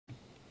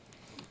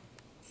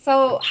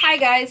So, hi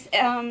guys,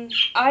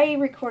 I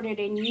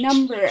recorded a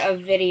number of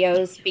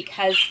videos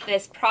because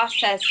this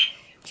process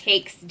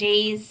takes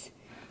days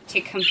to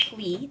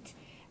complete.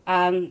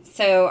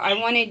 So I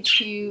wanted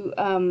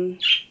to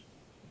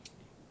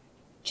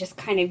just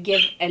kind of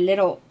give a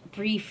little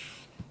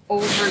brief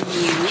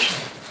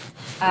overview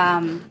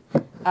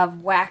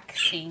of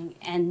waxing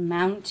and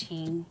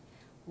mounting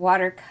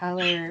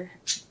watercolor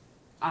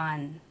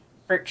on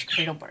birch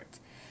cradle boards.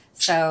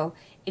 So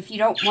if you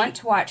don't want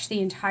to watch the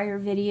entire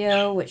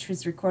video, which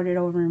was recorded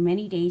over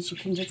many days, you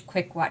can just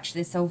quick watch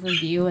this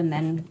overview and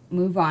then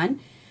move on.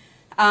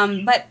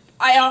 But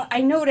I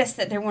noticed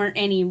that there weren't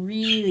any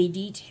really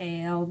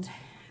detailed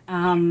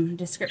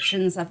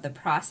descriptions of the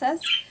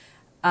process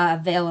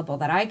available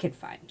that I could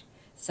find.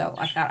 So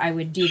I thought I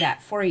would do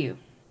that for you.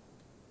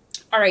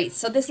 Alright,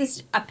 so this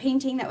is a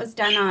painting that was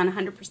done on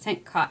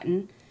 100%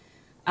 cotton.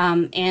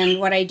 And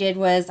what I did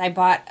was I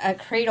bought a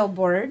cradle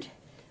board,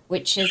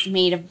 which is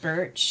made of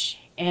birch.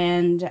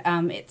 And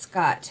it's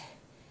got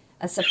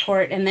a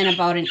support and then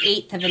about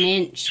 1/8 of an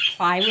inch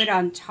plywood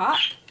on top.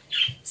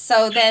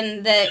 So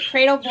then the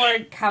cradle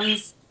board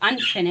comes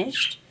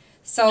unfinished.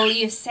 So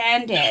you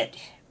sand it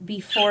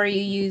before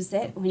you use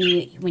it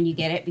when you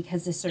get it,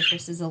 because the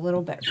surface is a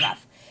little bit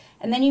rough.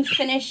 And then you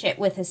finish it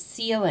with a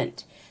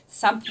sealant,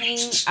 something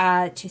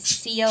to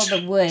seal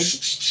the wood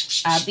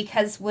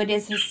because wood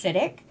is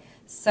acidic.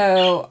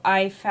 So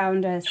I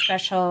found a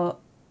special,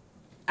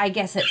 I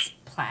guess it's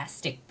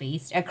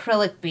plastic-based,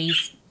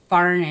 acrylic-based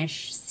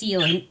varnish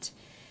sealant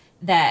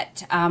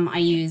that I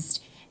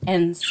used.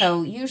 And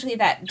so usually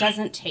that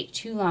doesn't take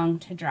too long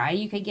to dry.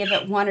 You could give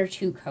it 1 or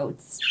 2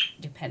 coats,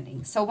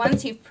 depending. So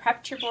once you've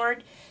prepped your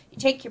board, you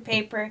take your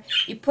paper,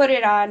 you put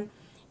it on,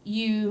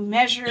 you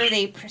measure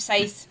the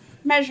precise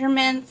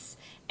measurements,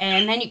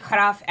 and then you cut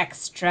off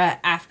extra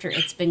after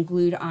it's been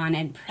glued on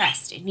and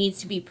pressed. It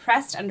needs to be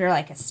pressed under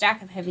like a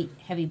stack of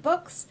heavy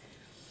books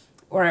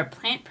or a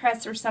plant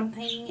press or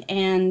something,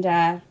 and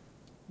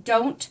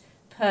don't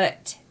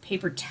put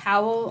paper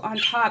towel on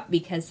top,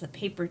 because the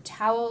paper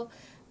towel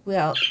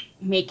will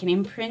make an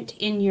imprint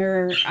in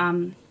your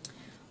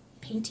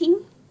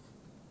painting.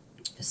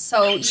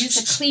 So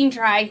use a clean,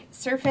 dry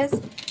surface.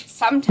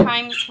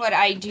 Sometimes what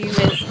I do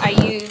is I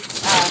use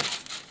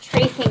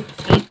tracing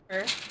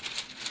paper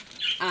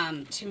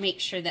to make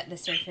sure that the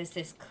surface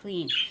is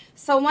clean.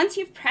 So once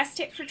you've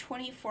pressed it for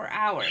 24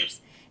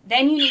 hours,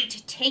 then you need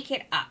to take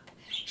it up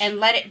and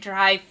let it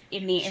dry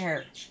in the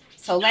air.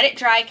 So let it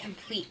dry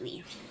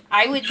completely.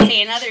 I would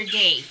say another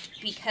day,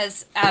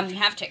 because you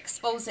have to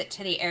expose it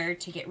to the air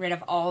to get rid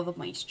of all the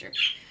moisture.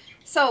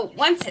 So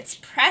once it's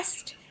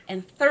pressed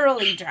and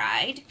thoroughly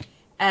dried,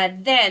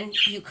 then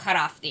you cut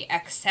off the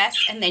excess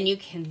and then you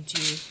can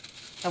do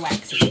the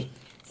waxing.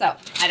 So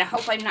I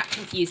hope I'm not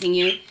confusing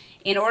you.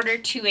 In order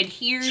to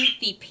adhere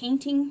the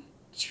painting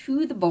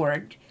to the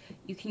board,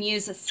 you can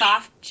use a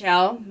soft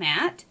gel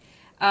mat.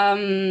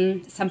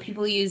 Some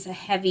people use a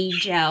heavy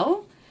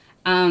gel.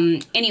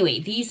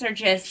 Anyway, these are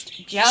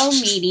just gel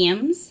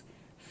mediums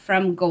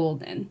from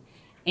Golden.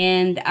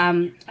 And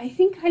I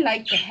think I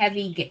like the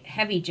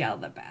heavy gel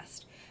the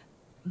best.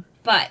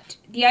 But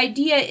the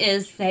idea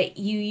is that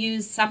you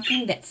use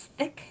something that's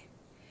thick,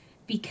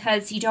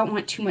 because you don't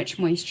want too much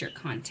moisture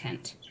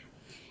content.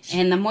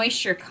 And the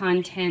moisture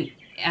content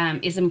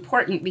is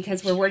important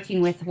because we're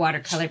working with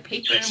watercolor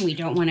paper and we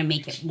don't want to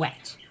make it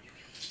wet.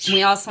 And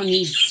we also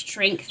need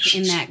strength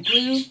in that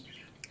glue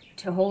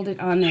to hold it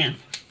on there.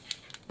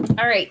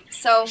 Alright,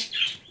 so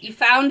you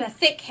found a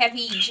thick,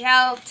 heavy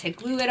gel to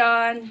glue it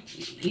on.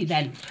 You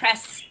then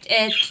pressed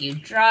it, you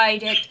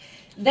dried it.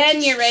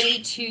 Then you're ready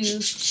to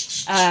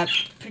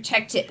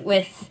protect it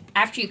with,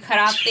 after you cut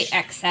off the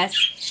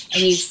excess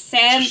and you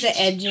sand the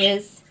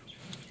edges,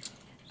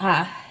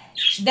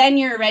 then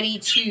you're ready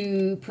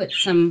to put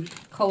some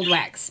cold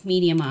wax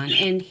medium on.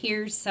 And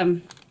here's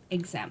some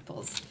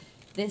examples.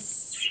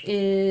 This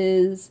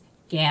is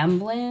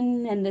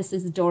Gamblin, and this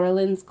is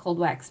Dorland's cold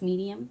wax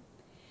medium.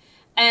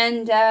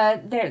 And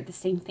they're the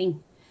same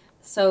thing.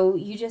 So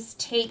you just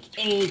take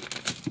a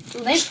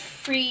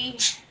lint-free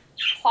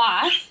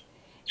cloth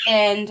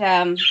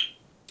and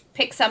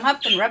pick some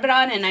up and rub it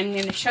on, and I'm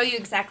going to show you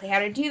exactly how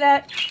to do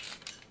that.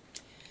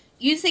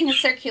 Using a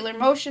circular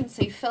motion,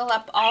 so you fill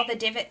up all the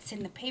divots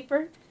in the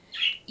paper.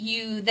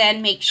 You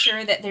then make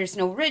sure that there's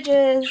no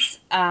ridges,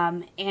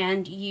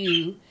 and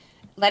you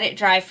let it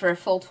dry for a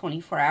full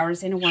 24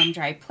 hours in a warm,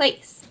 dry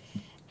place.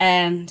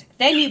 And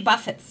then you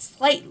buff it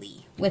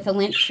slightly with a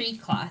lint-free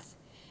cloth,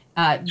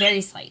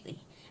 very slightly,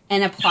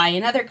 and apply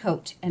another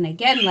coat, and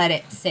again let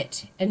it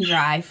sit and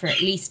dry for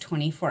at least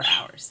 24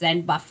 hours.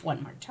 Then buff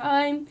one more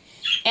time,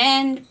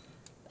 and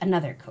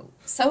another coat.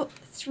 So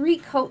 3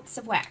 coats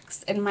of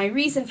wax. And my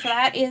reason for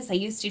that is I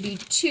used to do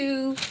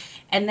 2,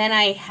 and then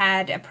I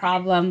had a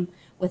problem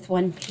with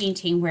one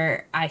painting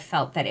where I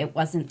felt that it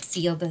wasn't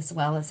sealed as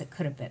well as it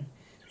could have been.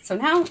 So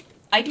now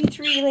I do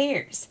 3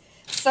 layers.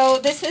 So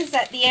this is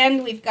at the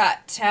end, we've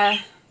got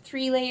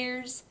 3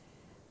 layers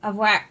of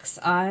wax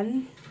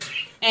on.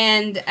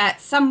 And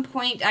at some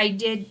point I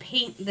did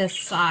paint the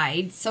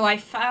side. So I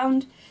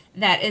found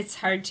that it's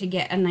hard to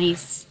get a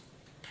nice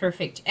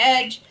perfect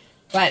edge,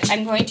 but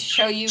I'm going to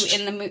show you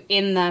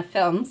in the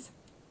films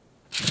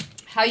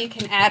how you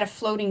can add a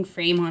floating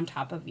frame on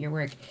top of your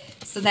work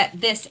so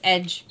that this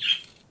edge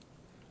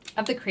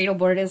of the cradle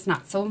board is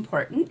not so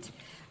important.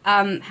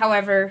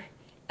 However,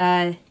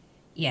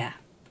 yeah,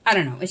 I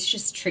don't know, it's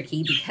just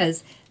tricky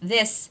because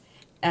this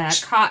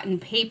cotton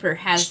paper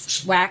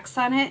has wax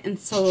on it, and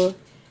so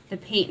the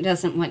paint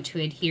doesn't want to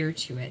adhere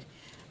to it.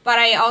 But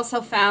I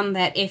also found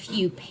that if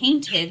you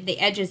painted the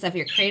edges of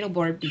your cradle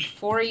board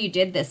before you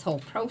did this whole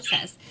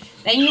process,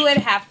 then you would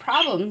have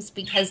problems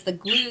because the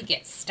glue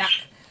gets stuck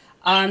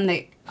on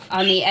the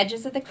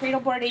edges of the cradle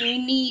board, and you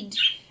need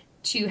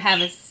to have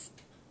a,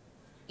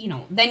 you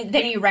know, then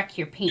you wreck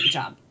your paint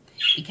job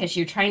because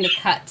you're trying to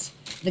cut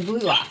the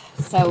glue off.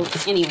 So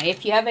anyway,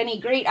 if you have any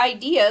great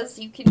ideas,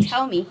 you can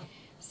tell me.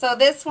 So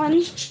this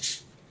one,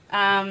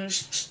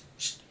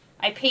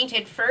 I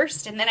painted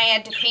first, and then I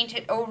had to paint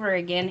it over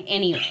again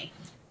anyway.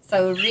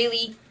 So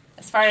really,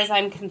 as far as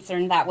I'm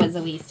concerned, that was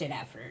a wasted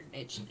effort.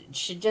 It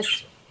should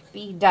just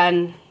be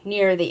done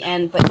near the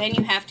end, but then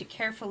you have to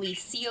carefully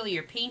seal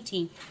your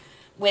painting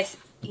with,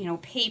 you know,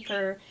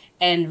 paper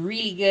and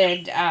really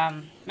good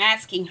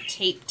masking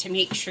tape to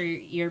make sure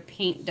your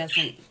paint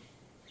doesn't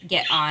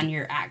get on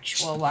your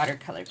actual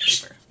watercolor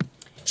paper.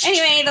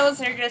 Anyway, those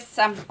are just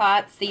some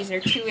thoughts. These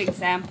are 2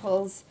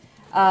 examples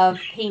of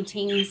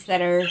paintings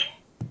that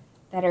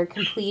are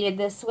completed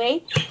this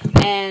way,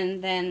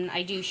 and then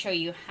I do show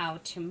you how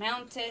to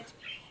mount it,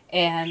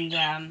 and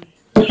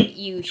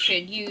you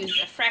should use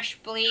a fresh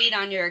blade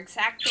on your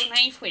X-Acto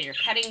knife when you're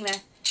cutting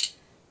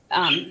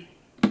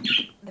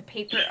the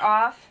paper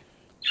off.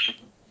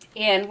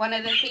 And one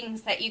of the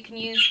things that you can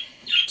use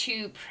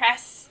to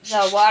press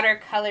the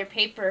watercolor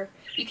paper,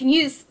 you can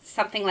use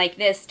something like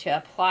this to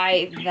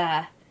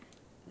apply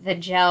the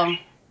gel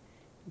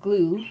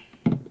glue.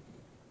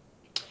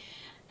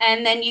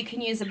 And then you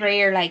can use a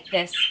brayer like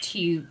this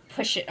to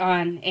push it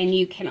on. And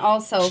you can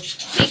also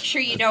make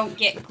sure you don't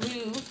get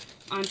glue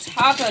on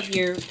top of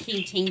your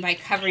painting by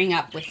covering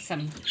up with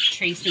some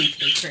tracing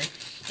paper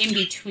in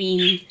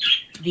between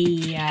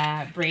the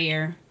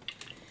brayer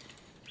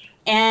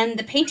and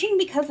the painting,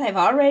 because I've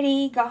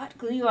already got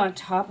glue on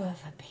top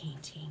of a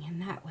painting,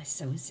 and that was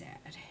so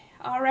sad.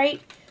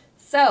 Alright,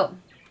 so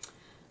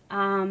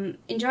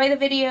enjoy the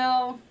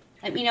video.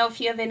 Let me know if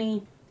you have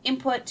any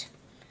input.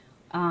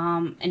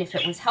 And if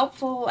it was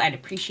helpful, I'd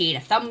appreciate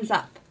a thumbs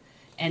up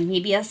and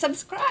maybe a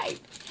subscribe.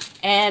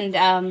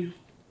 And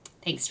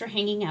thanks for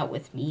hanging out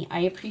with me.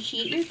 I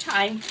appreciate your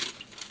time.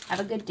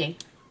 Have a good day.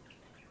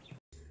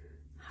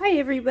 Hi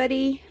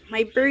everybody.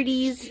 My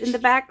birdies in the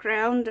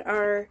background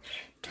are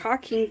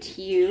talking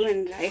to you,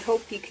 and I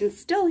hope you can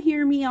still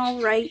hear me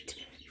all right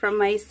from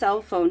my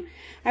cell phone.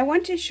 I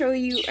want to show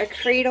you a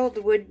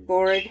cradled wood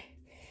board.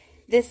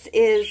 This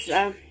is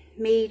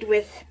made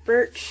with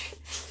birch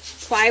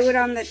plywood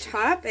on the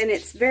top, and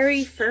it's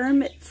very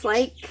firm. It's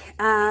like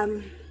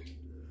well,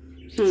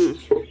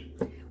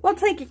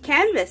 it's like a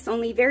canvas,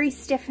 only very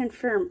stiff and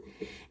firm.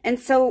 And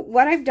so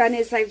what I've done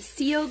is I've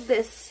sealed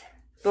this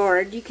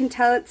board. You can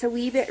tell it's a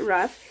wee bit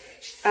rough.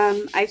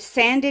 I've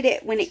sanded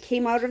it when it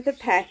came out of the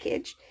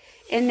package,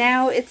 and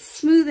now it's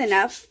smooth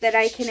enough that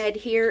I can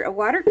adhere a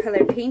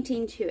watercolor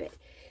painting to it.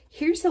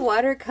 Here's the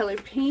watercolor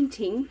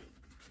painting,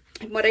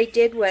 and what I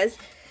did was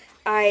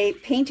I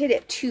painted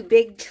it too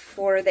big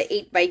for the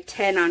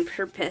 8x10 on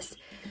purpose.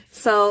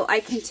 So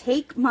I can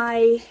take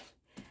my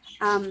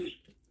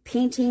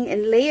painting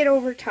and lay it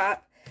over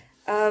top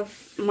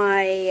of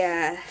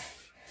my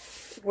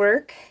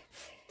work,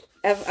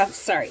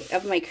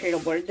 of my cradle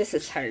board. This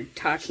is hard,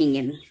 talking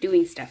and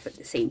doing stuff at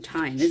the same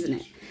time, isn't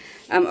it?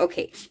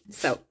 Okay,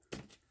 so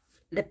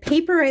the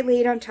paper I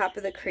laid on top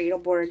of the cradle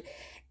board,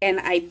 and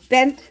I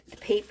bent the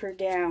paper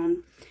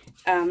down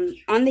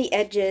on the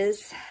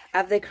edges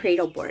of the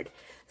cradle board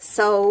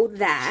so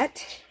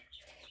that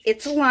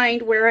it's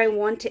aligned where I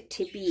want it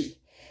to be.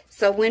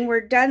 So when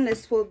we're done,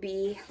 this will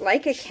be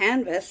like a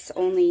canvas,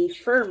 only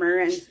firmer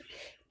and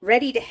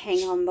ready to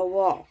hang on the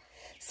wall.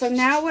 So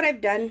now what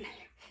I've done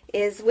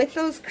is, with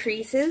those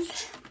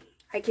creases,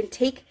 I can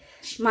take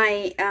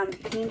my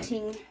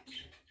painting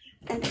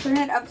and turn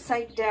it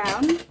upside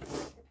down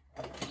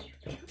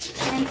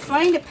and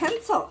find a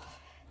pencil.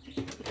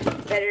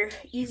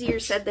 Easier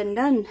said than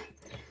done.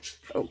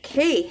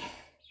 Okay,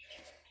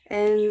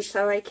 and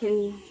so I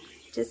can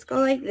just go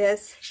like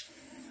this,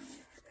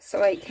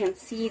 so I can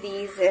see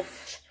these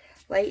if,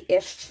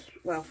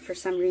 well, for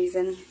some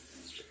reason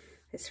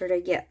I sort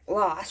of get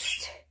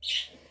lost.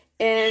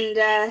 And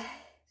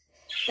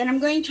then I'm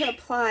going to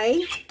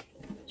apply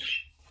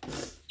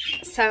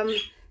some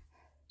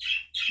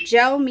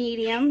gel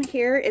medium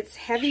here. It's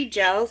heavy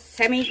gel,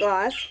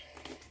 semi-gloss.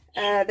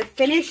 The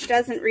finish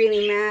doesn't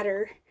really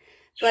matter,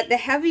 but the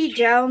heavy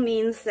gel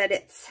means that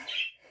it's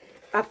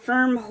a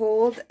firm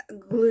hold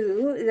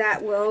glue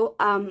that will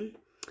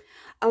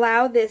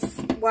allow this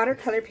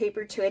watercolor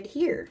paper to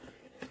adhere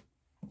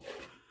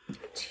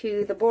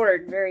to the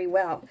board very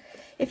well.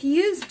 If you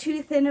use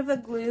too thin of a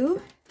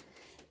glue,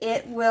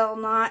 it will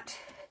not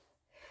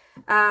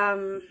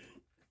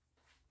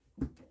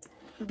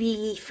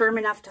be firm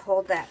enough to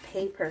hold that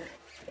paper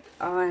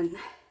on.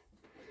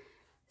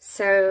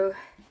 So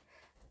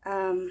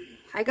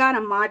I got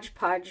a Mod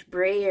Podge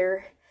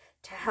brayer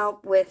to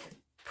help with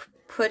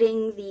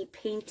putting the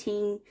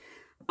painting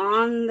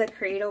on the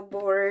Cradle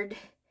board.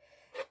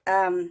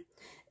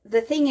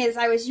 The thing is,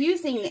 I was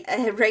using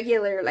a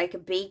regular, like a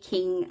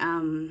baking,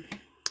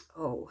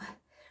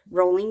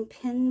 rolling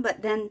pin,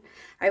 but then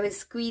I was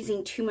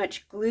squeezing too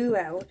much glue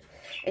out,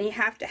 and you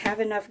have to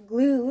have enough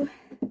glue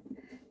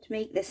to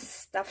make this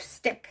stuff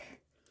stick.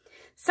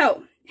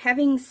 So,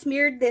 having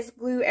smeared this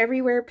glue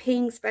everywhere,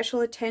 paying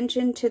special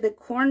attention to the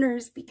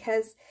corners,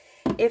 because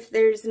if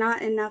there's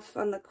not enough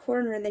on the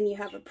corner, then you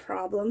have a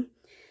problem.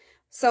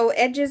 So,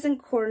 edges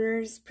and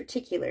corners,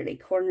 particularly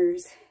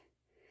corners,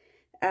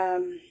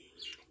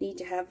 need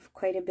to have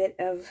quite a bit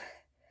of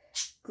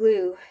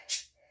glue.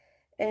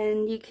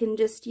 And you can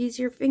just use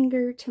your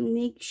finger to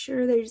make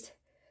sure there's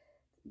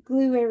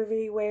glue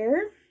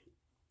everywhere.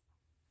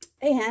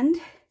 And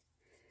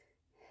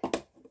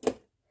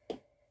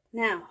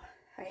now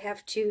I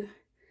have to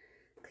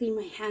clean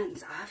my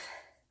hands off,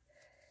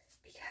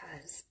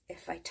 because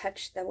if I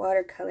touch the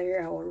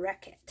watercolor, I will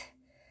wreck it.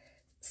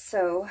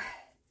 So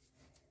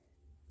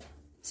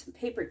some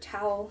paper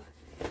towel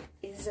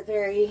is a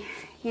very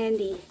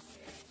handy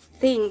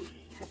thing,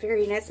 a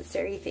very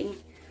necessary thing.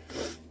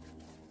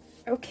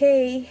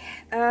 Okay,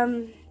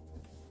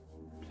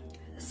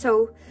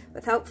 so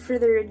without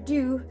further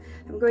ado,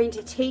 I'm going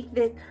to take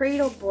the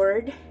Cradle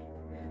board,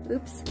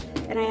 oops,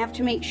 and I have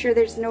to make sure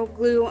there's no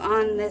glue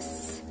on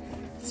this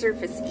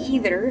surface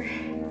either.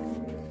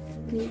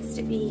 It needs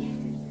to be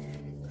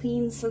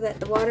clean so that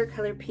the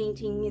watercolor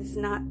painting is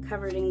not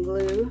covered in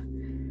glue.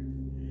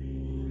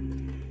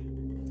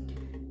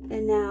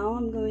 And now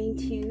I'm going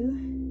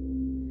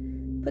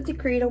to put the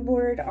Cradle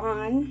board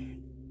on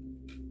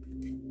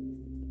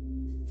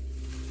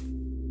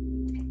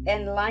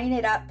and line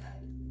it up.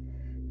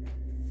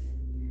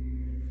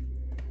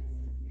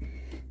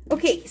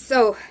 Okay,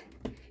 so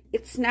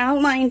it's now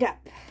lined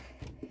up.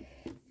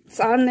 It's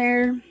on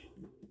there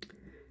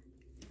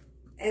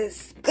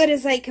as good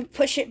as I can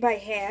push it by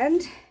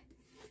hand.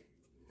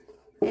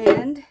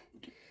 And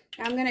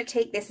I'm going to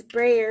take this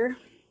brayer,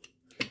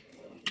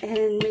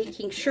 and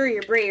making sure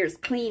your brayer is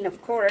clean,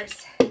 of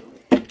course,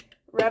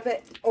 rub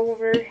it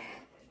over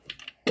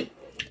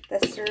the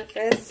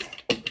surface,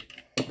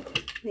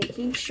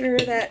 making sure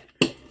that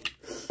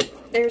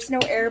there's no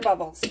air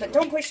bubbles. But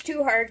don't push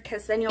too hard,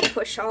 because then you'll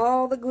push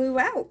all the glue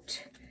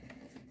out.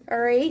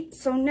 Alright,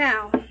 so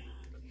now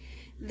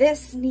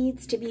this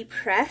needs to be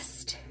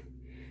pressed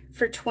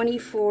for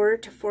 24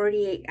 to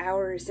 48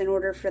 hours in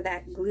order for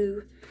that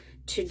glue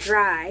to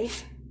dry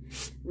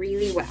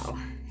really well.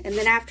 And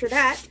then after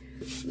that,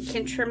 you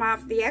can trim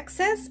off the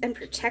excess and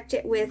protect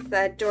it with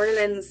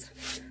Dorland's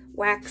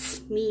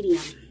wax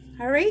medium.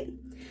 Alright,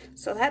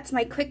 so that's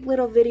my quick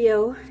little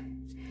video.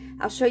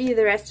 I'll show you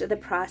the rest of the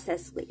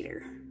process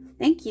later.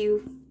 Thank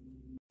you.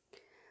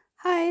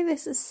 Hi,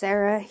 this is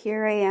Sarah.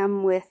 Here I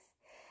am with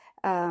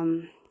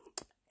a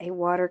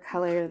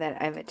watercolor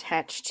that I've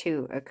attached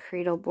to a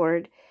Cradle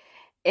board.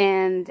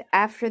 And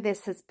after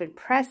this has been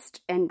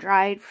pressed and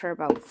dried for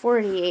about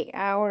 48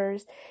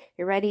 hours,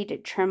 you're ready to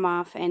trim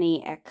off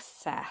any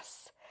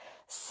excess.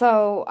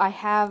 So I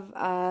have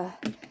an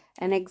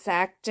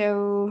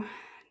X-Acto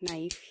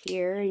knife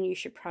here, and you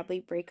should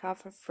probably break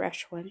off a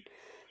fresh one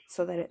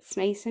so that it's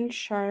nice and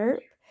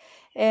sharp.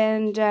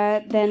 And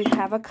then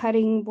have a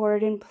cutting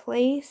board in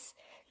place,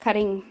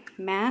 cutting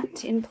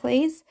mat in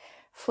place.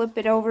 Flip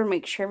it over,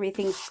 make sure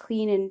everything's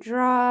clean and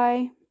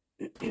dry.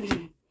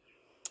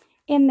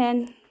 And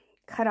then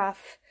cut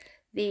off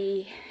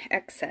the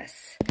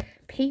excess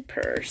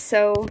paper.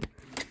 So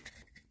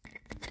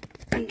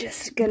I'm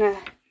just gonna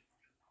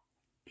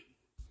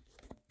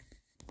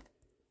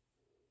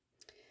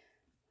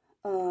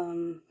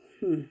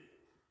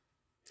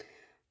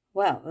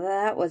well,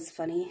 that was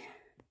funny.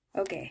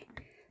 Okay,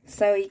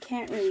 so you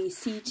can't really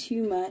see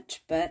too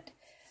much, but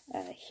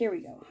here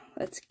we go.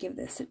 Let's give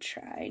this a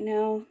try.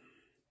 Now,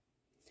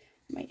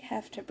 might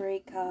have to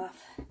break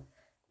off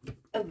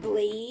a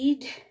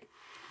blade.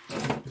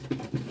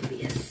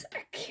 Be a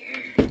sec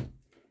here.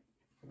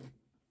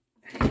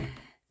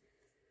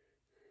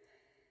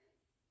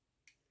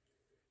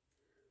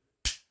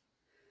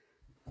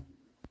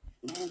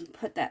 And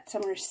put that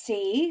somewhere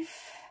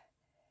safe.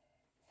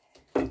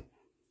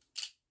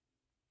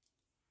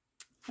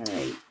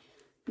 Alright,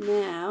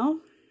 now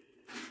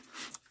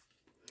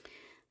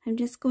I'm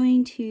just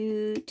going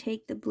to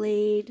take the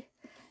blade,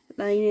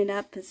 line it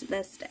up as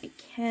best I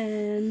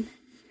can,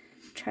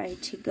 try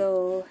to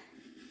go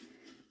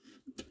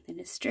in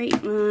a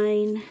straight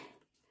line,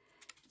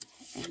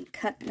 and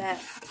cut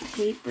that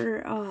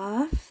paper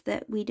off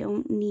that we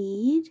don't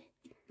need.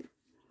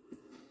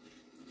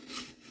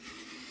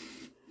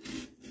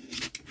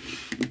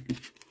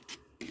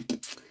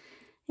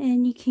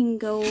 And you can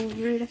go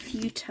over it a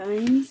few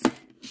times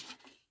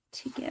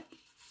to get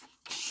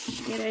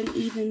an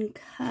even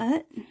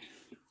cut.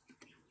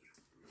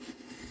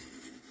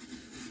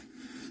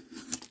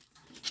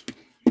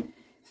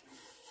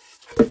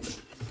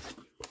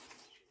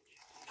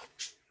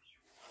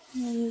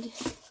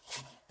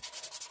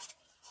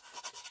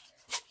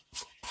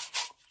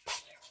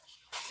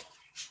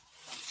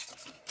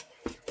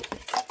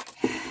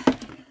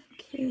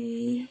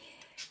 Okay.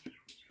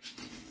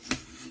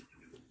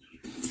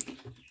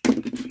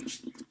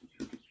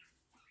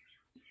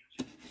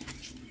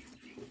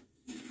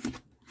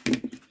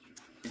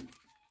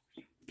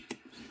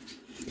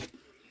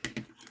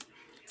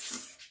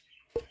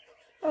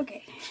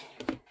 Okay,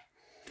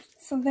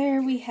 so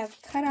there we have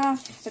cut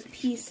off the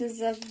pieces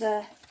of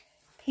the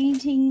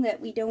painting that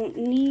we don't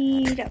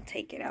need. I'll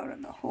take it out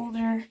of the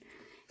holder.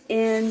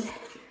 And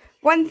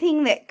one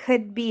thing that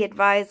could be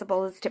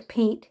advisable is to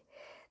paint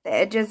the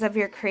edges of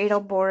your cradle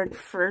board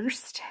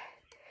first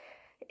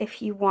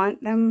if you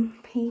want them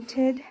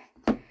painted.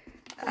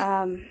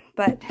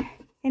 But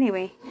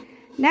anyway,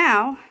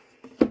 now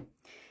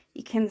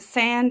you can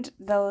sand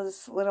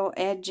those little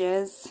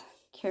edges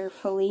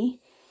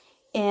carefully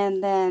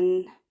and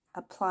then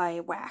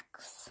apply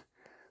wax.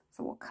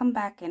 So we'll come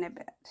back in a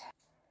bit.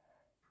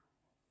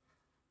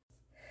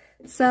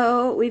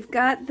 So we've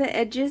got the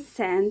edges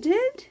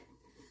sanded,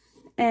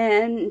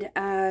 and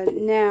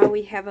now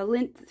we have a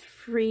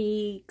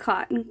lint-free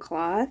cotton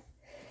cloth,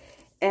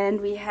 and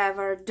we have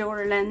our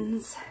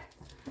Dorland's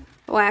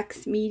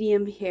wax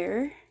medium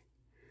here.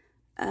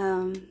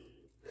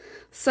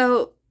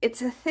 So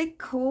it's a thick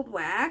cold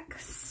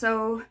wax,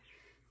 so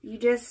you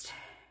just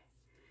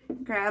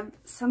grab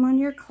some on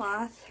your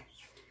cloth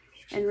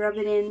and rub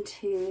it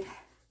into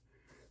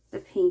the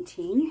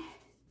painting.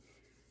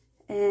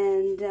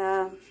 And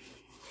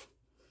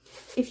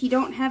if you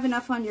don't have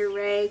enough on your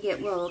rag,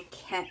 it will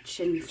catch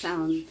and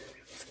sound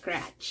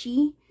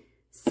scratchy.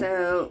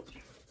 So,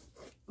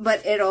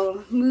 but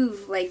it'll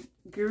move like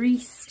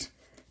greased.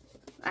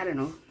 I don't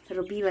know,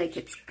 it'll be like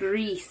it's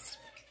greased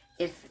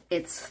if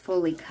it's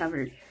fully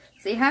covered.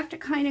 So you have to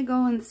kind of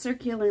go in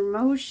circular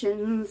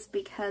motions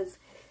because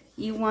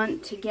you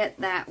want to get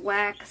that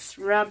wax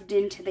rubbed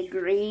into the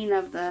grain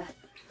of the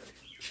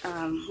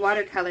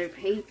watercolor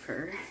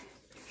paper.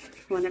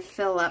 You want to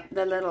fill up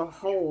the little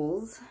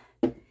holes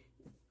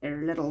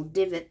or little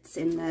divots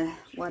in the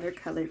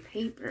watercolor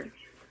paper.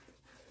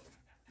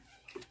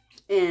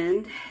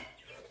 And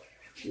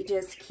you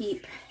just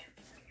keep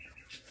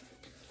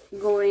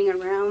going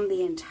around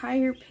the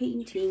entire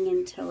painting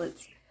until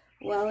it's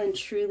well and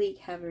truly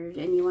covered.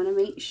 And you want to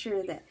make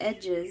sure the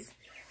edges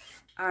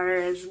are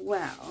as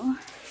well,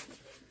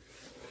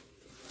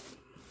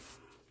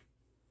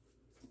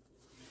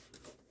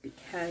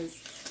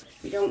 because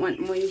we don't want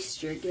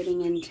moisture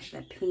getting into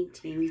the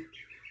painting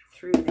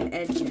through the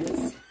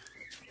edges.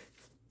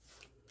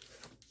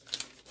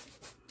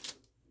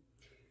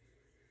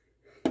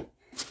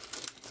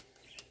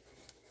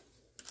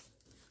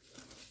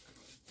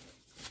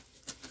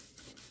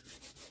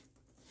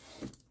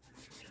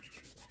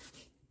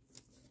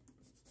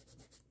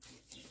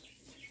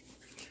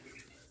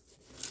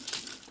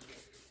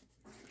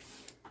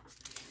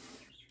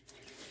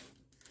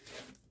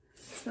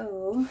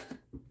 So,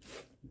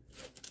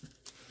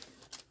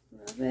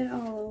 rub it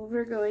all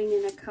over, going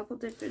in a couple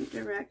different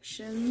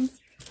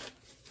directions.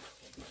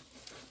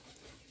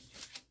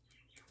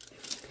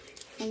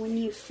 And when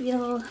you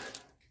feel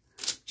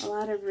a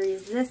lot of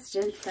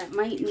resistance, that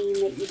might mean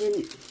that you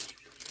didn't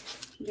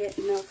get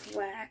enough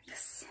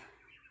wax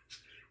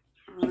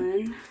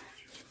on.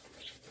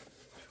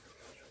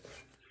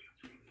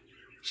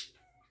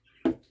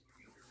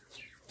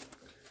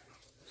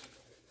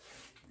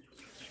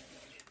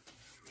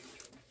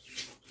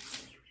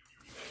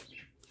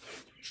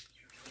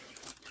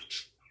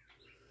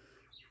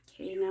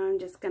 Okay, now I'm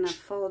just going to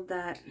fold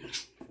that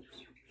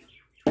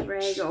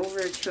rag over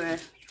to a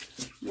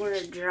more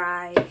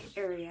dry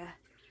area,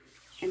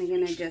 and I'm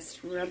going to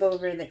just rub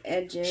over the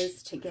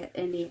edges to get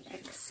any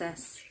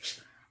excess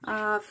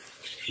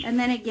off, and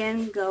then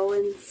again go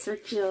in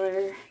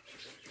circular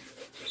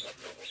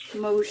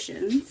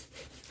motions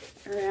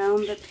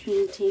around the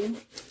painting.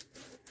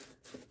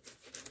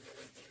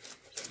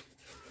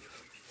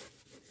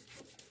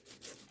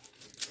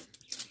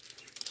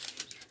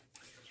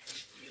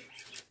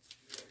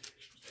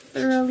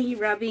 Thoroughly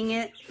rubbing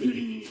it,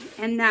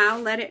 and now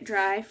let it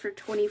dry for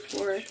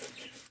 24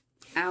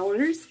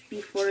 hours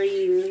before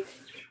you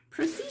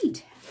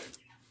proceed.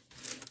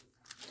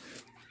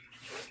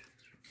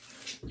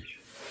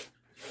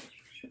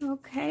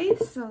 Okay,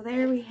 so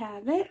there we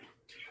have it.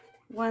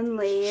 One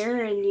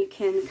layer, and you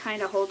can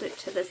kind of hold it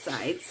to the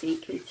side so you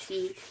can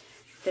see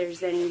if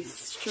there's any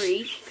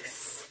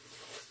streaks.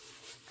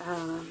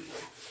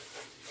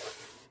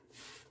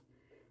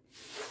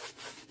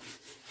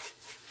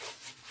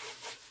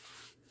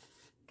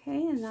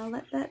 Okay, and now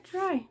let that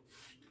dry.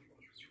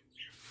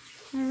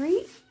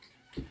 Alright.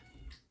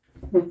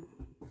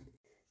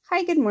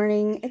 Hi, good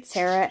morning. It's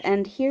Sarah,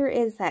 and here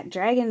is that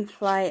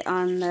dragonfly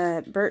on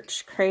the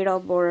birch cradle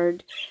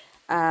board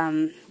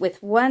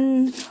with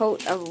one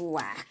coat of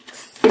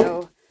wax.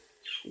 So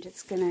I'm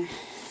just gonna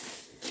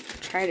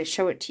try to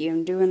show it to you.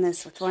 I'm doing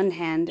this with one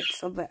hand.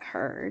 It's a little bit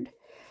hard.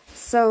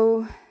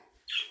 So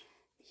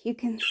you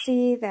can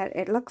see that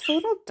it looks a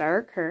little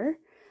darker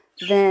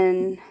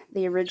than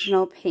the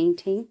original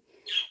painting,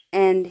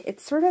 and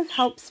it sort of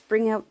helps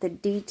bring out the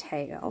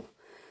detail.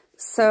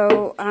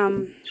 So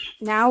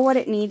now what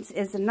it needs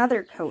is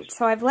another coat.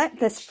 So I've let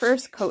this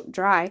first coat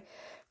dry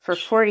for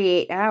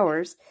 48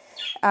 hours.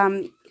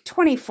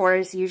 24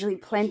 is usually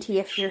plenty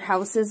if your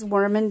house is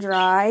warm and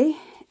dry.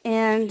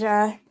 And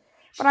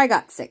but I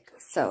got sick,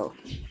 so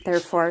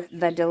therefore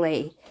the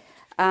delay.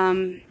 All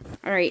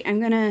right, I'm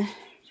gonna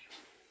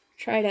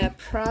try to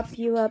prop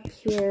you up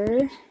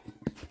here.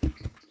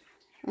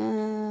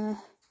 Oh,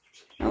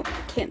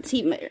 can't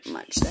see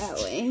much that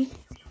way.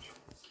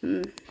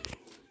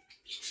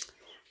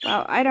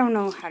 Well, I don't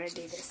know how to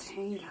do this.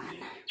 Hang on.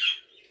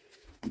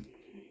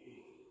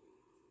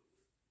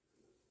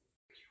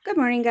 Good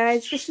morning,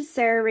 guys. This is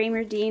Sarah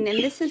Raymer-Dean, and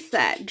this is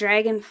that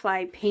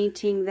dragonfly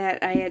painting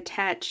that I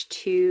attached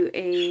to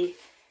a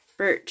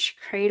birch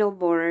cradle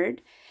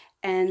board.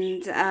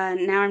 And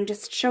now I'm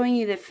just showing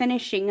you the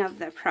finishing of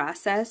the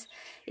process.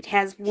 It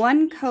has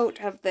one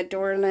coat of the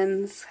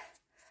Dorland's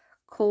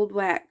cold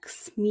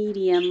wax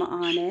medium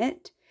on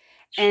it,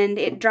 and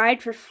it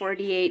dried for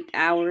 48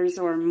 hours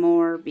or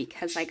more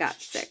because I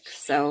got sick.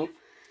 So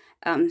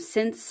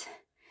since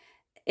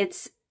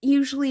it's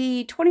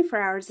usually 24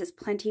 hours is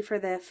plenty for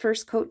the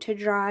first coat to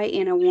dry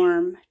in a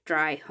warm,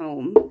 dry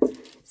home.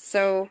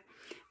 So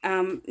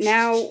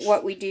now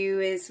what we do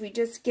is we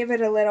just give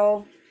it a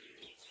little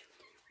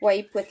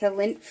wipe with a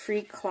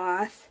lint-free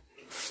cloth.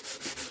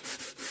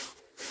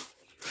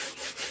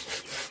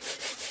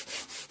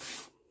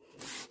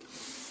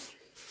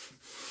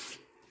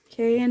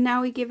 Okay, and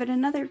now we give it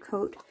another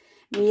coat.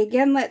 We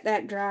again let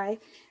that dry,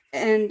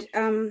 and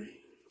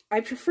I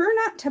prefer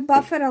not to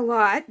buff it a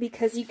lot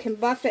because you can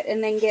buff it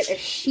and then get a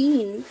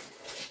sheen.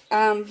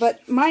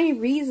 But my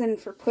reason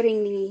for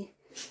putting the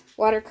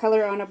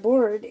watercolor on a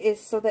board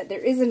is so that there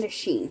isn't a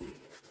sheen.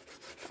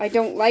 I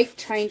don't like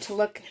trying to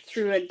look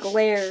through a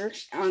glare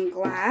on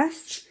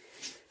glass.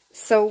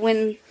 So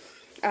when,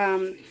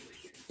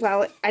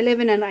 well, I live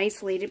in an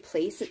isolated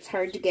place, it's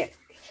hard to get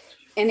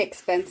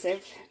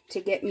inexpensive to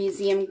get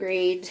museum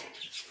grade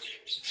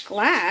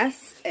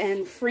glass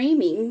and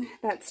framing.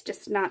 That's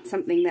just not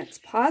something that's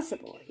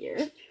possible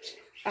here.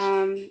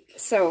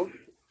 So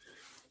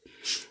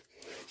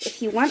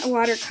if you want a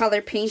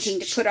watercolor painting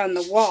to put on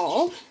the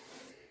wall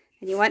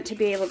and you want to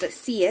be able to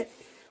see it,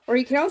 or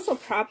you can also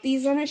prop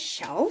these on a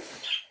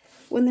shelf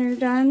when they're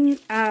done.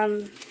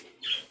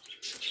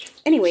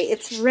 Anyway,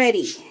 it's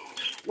ready.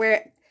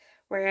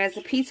 Whereas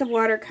a piece of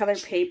watercolor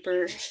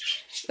paper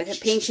with a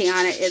painting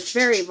on it is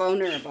very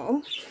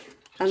vulnerable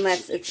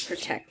unless it's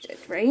protected,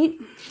 right?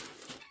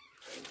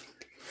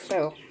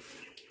 So,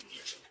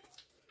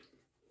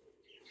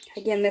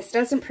 again, this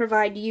doesn't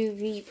provide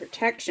UV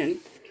protection.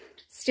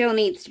 Still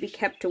needs to be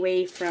kept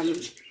away from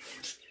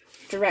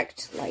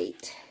direct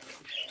light.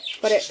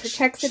 But it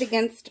protects it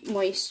against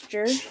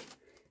moisture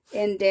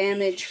and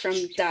damage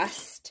from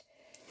dust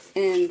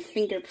and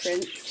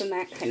fingerprints and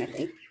that kind of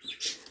thing.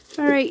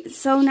 Alright,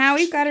 so now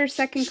we've got our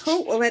second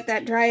coat. We'll let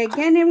that dry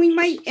again, and we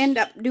might end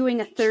up doing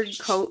a third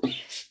coat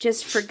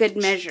just for good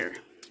measure.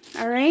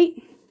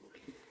 Alright?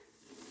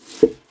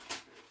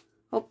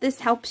 Hope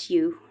this helps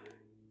you.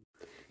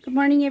 Good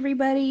morning,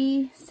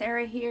 everybody.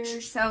 Sarah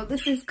here. So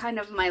this is kind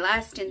of my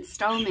last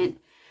installment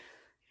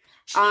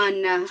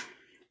on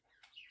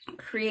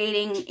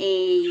creating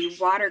a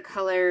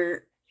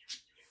watercolor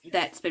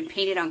that's been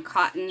painted on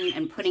cotton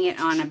and putting it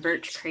on a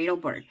birch cradle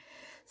board.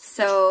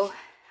 So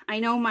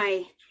I know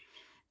my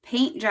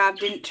paint job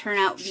didn't turn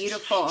out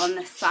beautiful on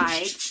the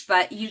sides,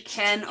 but you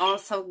can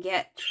also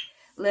get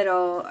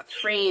little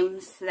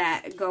frames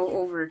that go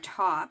over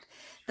top.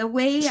 The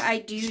way I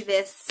do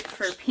this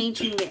for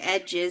painting the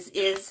edges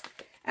is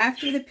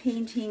after the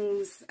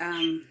painting's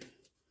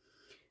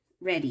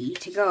ready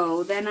to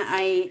go, then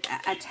I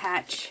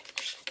attach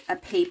a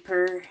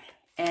paper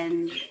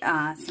and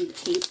some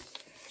tape,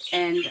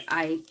 and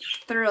I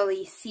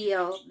thoroughly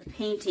seal the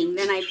painting.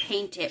 Then I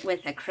paint it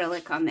with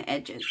acrylic on the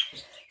edges.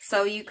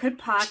 So you could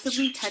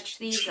possibly touch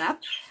these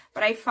up,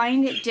 but I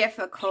find it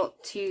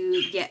difficult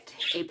to get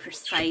a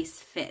precise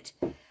fit.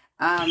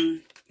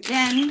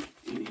 Then,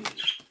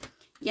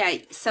 yeah,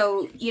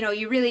 so, you know,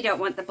 you really don't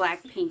want the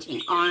black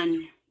painting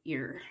on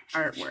your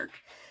artwork.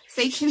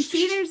 So you can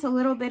see there's a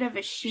little bit of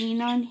a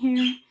sheen on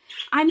here.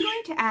 I'm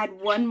going to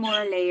add one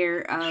more layer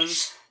of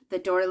the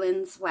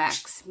Dorland's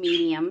wax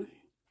medium.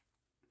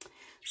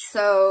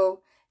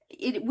 So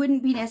it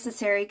wouldn't be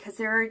necessary because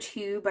there are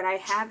two, but I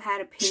have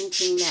had a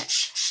painting that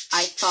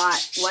I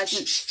thought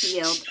wasn't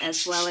sealed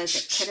as well as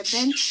it could have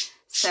been.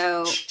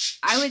 So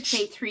I would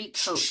say 3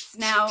 coats.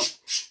 Now,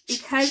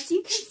 because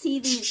you can see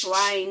these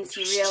lines,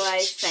 you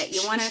realize that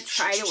you want to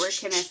try to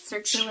work in a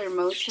circular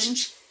motion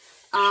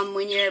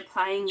when you're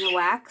applying the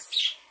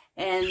wax,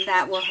 and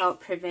that will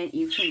help prevent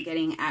you from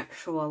getting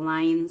actual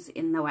lines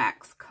in the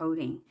wax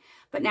coating.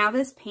 But now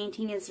this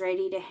painting is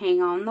ready to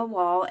hang on the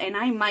wall, and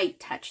I might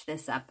touch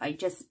this up. I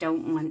just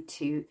don't want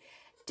to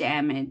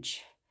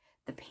damage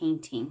the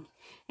painting.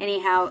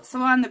 Anyhow,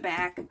 so on the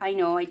back, I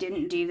know I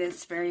didn't do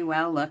this very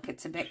well. Look,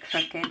 it's a bit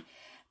crooked.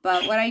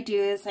 But what I do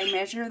is I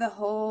measure the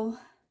whole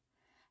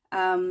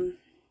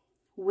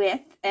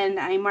width, and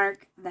I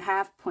mark the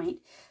half point.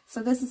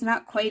 So this is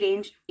not quite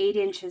 8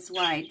 inches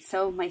wide,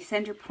 so my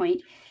center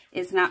point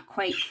is not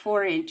quite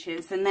 4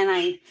 inches. And then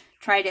I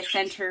try to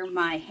center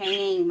my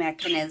hanging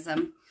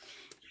mechanism,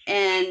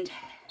 and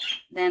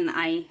then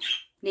I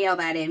nail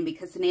that in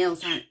because the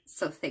nails aren't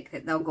so thick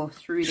that they'll go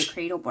through the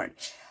cradle board.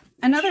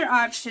 Another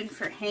option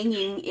for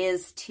hanging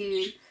is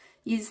to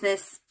use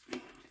this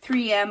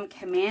 3M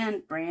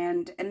Command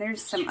brand, and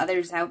there's some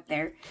others out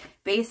there.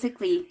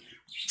 Basically,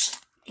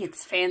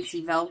 it's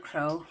fancy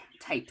Velcro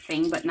type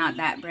thing, but not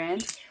that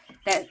brand,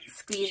 that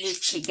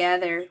squeezes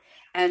together.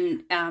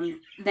 And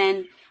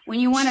then when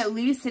you want to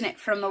loosen it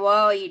from the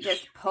wall, you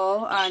just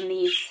pull on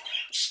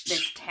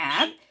this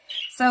tab.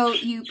 So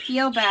you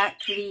peel back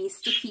the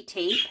sticky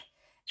tape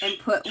and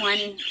put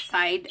one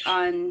side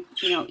on,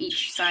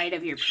 each side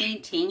of your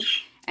painting,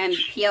 and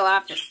peel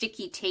off the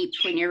sticky tape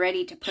when you're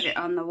ready to put it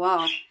on the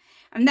wall.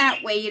 And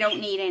that way you don't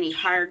need any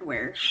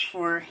hardware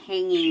for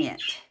hanging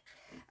it.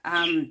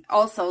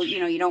 Also,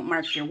 you don't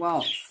mark your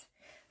walls.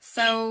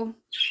 So,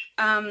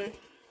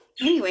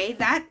 anyway,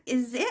 that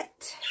is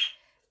it.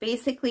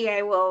 Basically,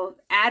 I will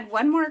add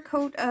one more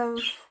coat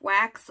of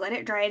wax, let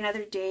it dry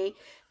another day,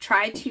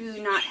 try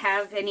to not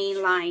have any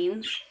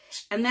lines,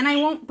 and then I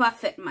won't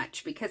buff it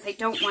much because I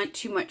don't want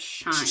too much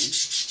shine.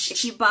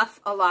 If you buff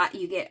a lot,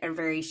 you get a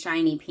very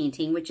shiny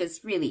painting, which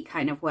is really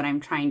kind of what I'm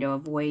trying to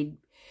avoid,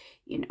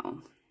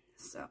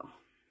 So,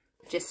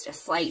 just a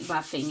slight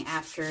buffing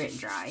after it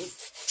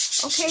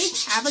dries. Okay,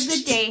 have a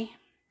good day.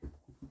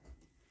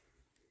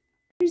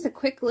 Here's a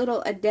quick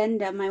little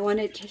addendum. I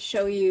wanted to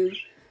show you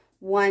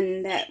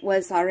one that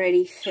was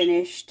already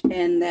finished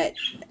and that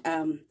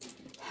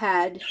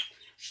had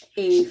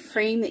a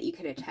frame that you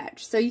could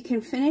attach. So you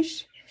can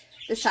finish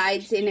the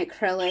sides in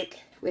acrylic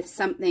with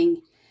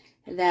something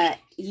that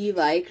you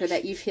like or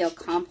that you feel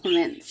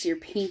complements your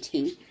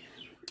painting.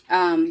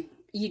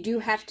 You do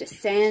have to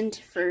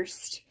sand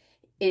first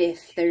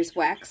if there's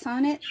wax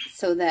on it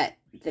so that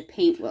the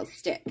paint will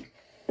stick.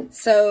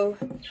 So,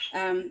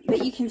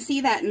 but you can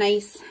see that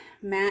nice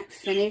matte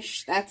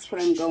finish. That's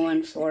what I'm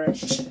going for.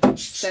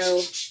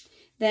 So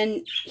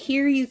then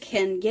here you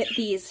can get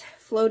these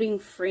floating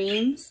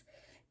frames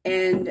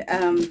and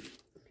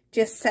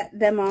just set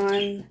them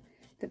on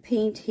the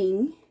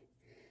painting,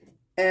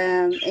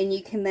 and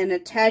you can then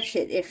attach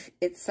it if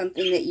it's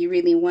something that you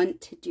really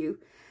want to do.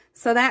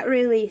 So that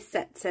really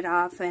sets it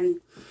off, and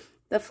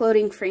the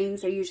floating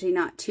frames are usually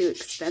not too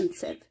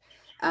expensive.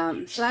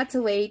 So that's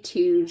a way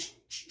to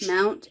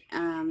mount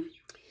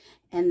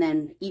and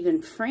then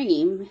even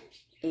frame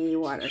a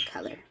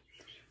watercolor.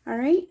 All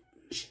right.